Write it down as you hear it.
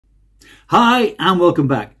Hi and welcome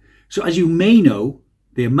back. So as you may know,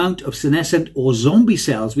 the amount of senescent or zombie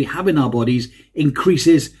cells we have in our bodies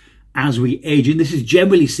increases as we age, and this is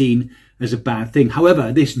generally seen as a bad thing.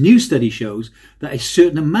 However, this new study shows that a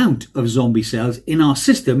certain amount of zombie cells in our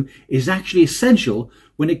system is actually essential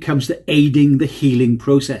when it comes to aiding the healing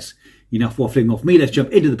process. Enough waffling off me, let's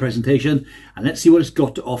jump into the presentation and let's see what it's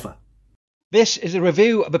got to offer. This is a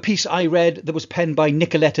review of a piece I read that was penned by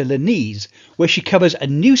Nicoletta Lanise, where she covers a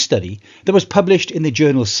new study that was published in the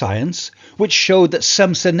journal Science, which showed that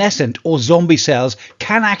some senescent or zombie cells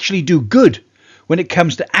can actually do good when it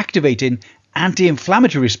comes to activating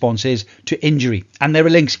anti-inflammatory responses to injury. And there are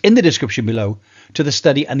links in the description below to the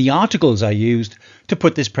study and the articles I used to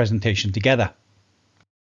put this presentation together.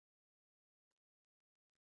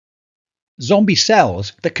 Zombie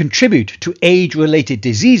cells that contribute to age-related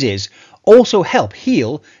diseases also help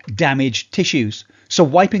heal damaged tissues, so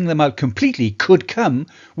wiping them out completely could come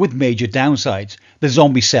with major downsides. The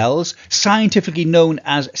zombie cells, scientifically known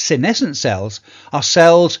as senescent cells, are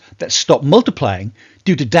cells that stop multiplying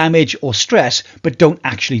due to damage or stress but don't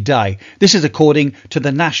actually die. This is according to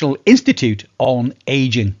the National Institute on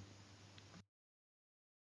Aging.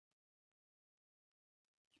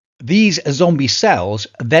 These zombie cells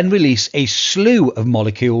then release a slew of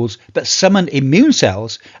molecules that summon immune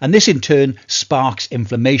cells, and this in turn sparks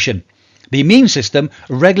inflammation. The immune system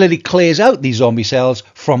regularly clears out these zombie cells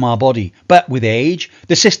from our body, but with age,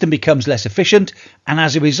 the system becomes less efficient, and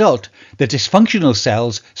as a result, the dysfunctional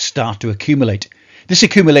cells start to accumulate. This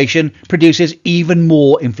accumulation produces even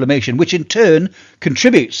more inflammation, which in turn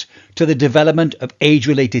contributes to the development of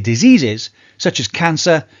age-related diseases such as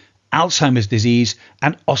cancer, Alzheimer's disease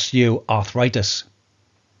and osteoarthritis.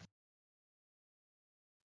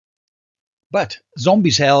 But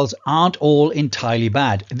zombie cells aren't all entirely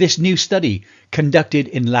bad. This new study, conducted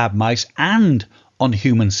in lab mice and on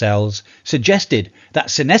human cells, suggested that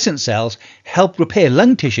senescent cells help repair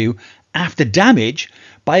lung tissue after damage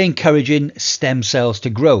by encouraging stem cells to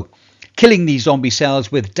grow. Killing these zombie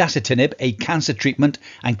cells with dasatinib, a cancer treatment,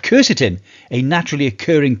 and quercetin, a naturally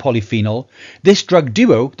occurring polyphenol, this drug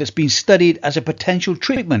duo that's been studied as a potential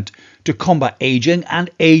treatment to combat aging and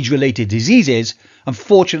age-related diseases,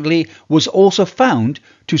 unfortunately was also found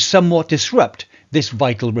to somewhat disrupt this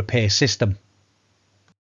vital repair system.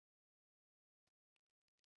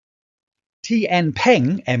 T.N.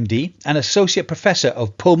 Peng, MD, an associate professor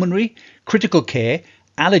of pulmonary, critical care,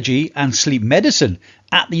 allergy and sleep medicine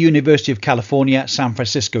at the University of California, San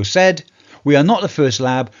Francisco, said, "We are not the first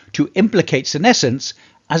lab to implicate senescence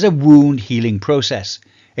as a wound healing process.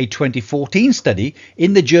 A 2014 study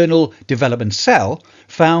in the journal Development Cell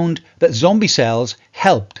found that zombie cells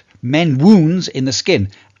helped mend wounds in the skin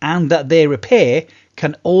and that their repair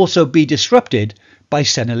can also be disrupted by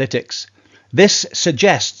Senolytics. This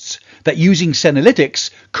suggests that using Senolytics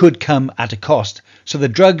could come at a cost, so the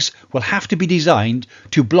drugs will have to be designed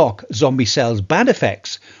to block zombie cells' bad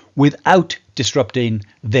effects without disrupting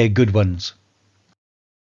their good ones."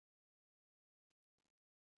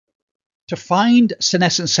 To find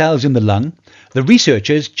senescent cells in the lung, the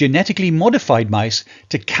researchers genetically modified mice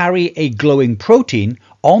to carry a glowing protein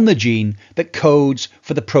on the gene that codes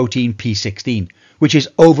for the protein P16, which is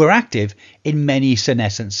overactive in many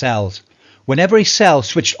senescent cells. Whenever a cell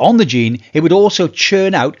switched on the gene, it would also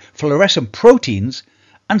churn out fluorescent proteins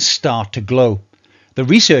and start to glow. The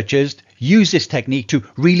researchers used this technique to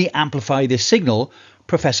really amplify this signal,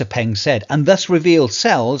 Professor Peng said, and thus reveal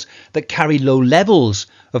cells that carry low levels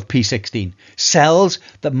of P16, cells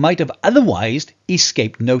that might have otherwise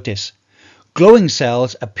escaped notice. Glowing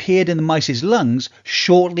cells appeared in the mice's lungs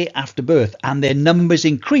shortly after birth, and their numbers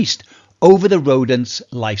increased over the rodents'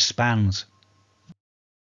 lifespans.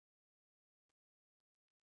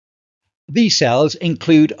 These cells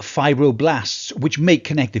include fibroblasts, which make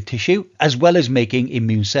connective tissue, as well as making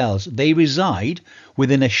immune cells. They reside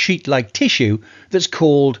within a sheet-like tissue that's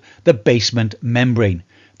called the basement membrane.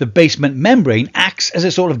 The basement membrane acts as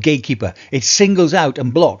a sort of gatekeeper. It singles out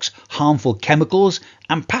and blocks harmful chemicals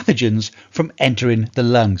and pathogens from entering the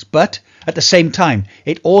lungs. But at the same time,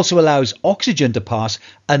 it also allows oxygen to pass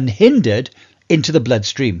unhindered into the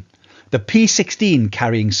bloodstream. The P16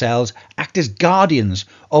 carrying cells act as guardians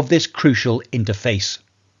of this crucial interface.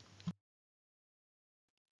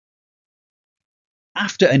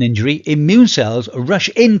 After an injury, immune cells rush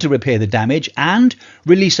in to repair the damage and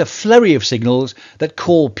release a flurry of signals that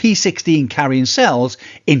call P16 carrying cells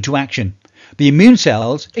into action. The immune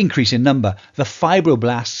cells increase in number. The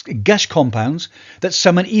fibroblasts gush compounds that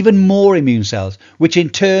summon even more immune cells, which in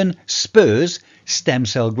turn spurs stem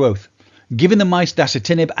cell growth. Giving the mice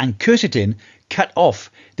dasatinib and quercetin cut off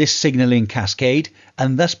this signalling cascade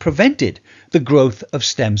and thus prevented the growth of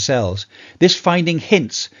stem cells. This finding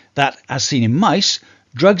hints that, as seen in mice,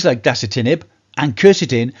 drugs like dasatinib and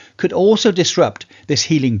quercetin could also disrupt this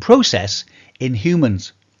healing process in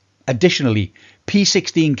humans. Additionally,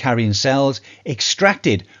 P16 carrying cells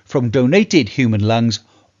extracted from donated human lungs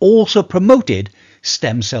also promoted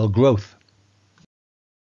stem cell growth.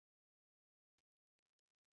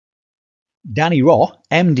 Danny Raw,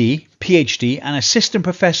 MD, PhD and Assistant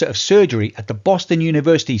Professor of Surgery at the Boston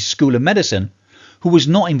University School of Medicine, who was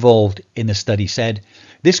not involved in the study, said,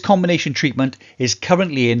 "This combination treatment is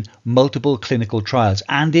currently in multiple clinical trials,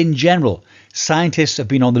 and in general, scientists have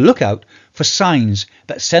been on the lookout for signs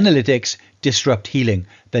that Senolytics disrupt healing.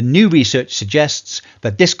 The new research suggests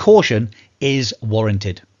that this caution is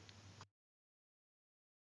warranted."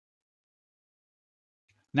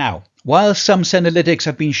 Now, while some Senolytics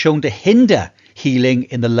have been shown to hinder healing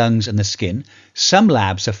in the lungs and the skin, some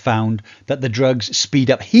labs have found that the drugs speed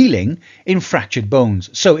up healing in fractured bones.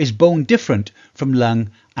 So is bone different from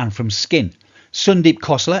lung and from skin? Sundeep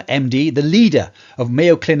Khosla, MD, the leader of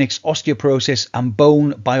Mayo Clinic's Osteoporosis and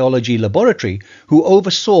Bone Biology Laboratory, who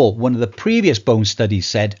oversaw one of the previous bone studies,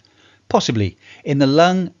 said, "Possibly, in the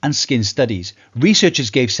lung and skin studies, researchers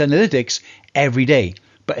gave Senolytics every day,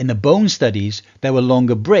 but in the bone studies, there were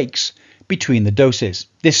longer breaks between the doses.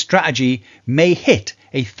 This strategy may hit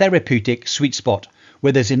a therapeutic sweet spot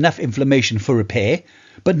where there's enough inflammation for repair,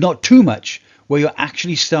 but not too much where you're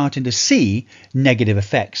actually starting to see negative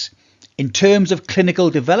effects. In terms of clinical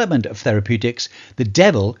development of therapeutics, the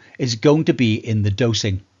devil is going to be in the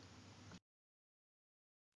dosing."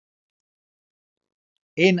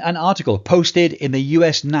 In an article posted in the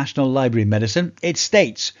US National Library of Medicine, it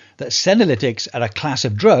states that Senolytics are a class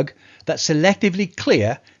of drug that selectively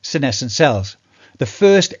clear senescent cells. The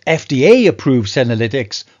first FDA-approved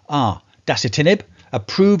Senolytics are dasatinib,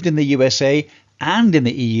 approved in the USA and in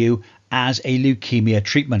the EU as a leukemia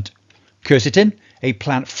treatment; Quercetin, a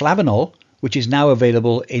plant flavanol, which is now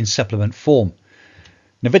available in supplement form;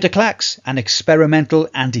 navitoclax, an experimental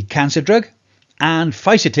anti-cancer drug; and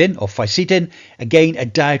Fisetin, or Fisetin, again a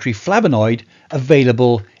dietary flavonoid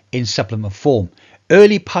available in supplement form.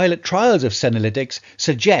 Early pilot trials of Senolytics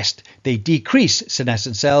suggest they decrease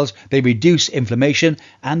senescent cells, they reduce inflammation,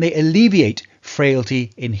 and they alleviate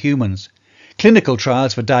frailty in humans. Clinical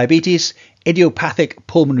trials for diabetes, idiopathic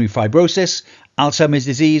pulmonary fibrosis, Alzheimer's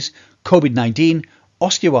disease, COVID-19,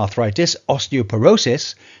 osteoarthritis,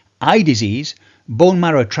 osteoporosis, eye disease, bone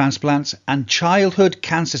marrow transplants and childhood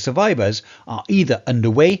cancer survivors are either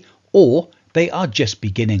underway or they are just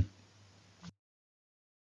beginning.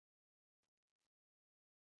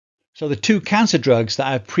 So the two cancer drugs that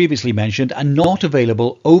I've previously mentioned are not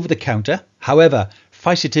available over the counter. However,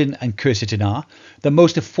 Fisetin and Quercetin are the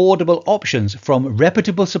most affordable options from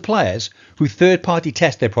reputable suppliers who third-party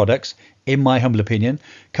test their products, in my humble opinion,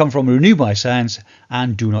 come from Renew by Science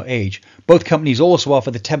and Do Not Age. Both companies also offer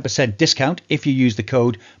the 10% discount if you use the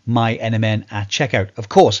code MyNMN at checkout. Of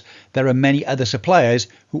course, there are many other suppliers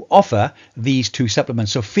who offer these two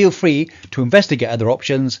supplements, so feel free to investigate other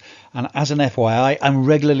options. And as an FYI, I'm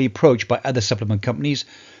regularly approached by other supplement companies,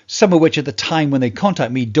 some of which at the time when they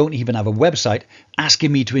contact me don't even have a website,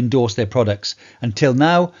 asking me to endorse their products. Until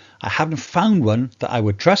now, I haven't found one that I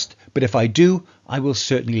would trust, but if I do, I will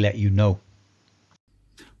certainly let you know.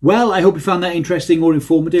 Well, I hope you found that interesting or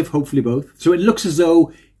informative, hopefully both. So it looks as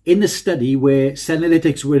though in the study where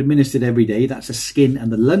Senolytics were administered every day, that's the skin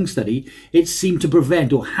and the lung study, it seemed to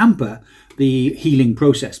prevent or hamper the healing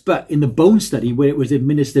process. But in the bone study where it was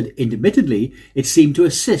administered intermittently, it seemed to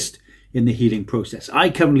assist in the healing process. I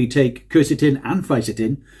currently take Quercetin and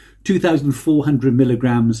Fisetin, 2,400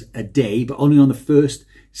 milligrams a day, but only on the 1st,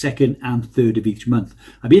 2nd and 3rd of each month.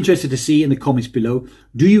 I'd be interested to see in the comments below,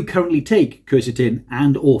 do you currently take Quercetin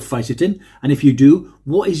and or Fisetin? And if you do,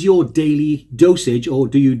 what is your daily dosage, or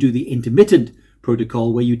do you do the intermittent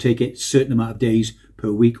protocol where you take it a certain amount of days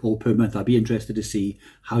per week or per month? I'd be interested to see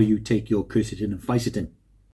how you take your Quercetin and Fisetin.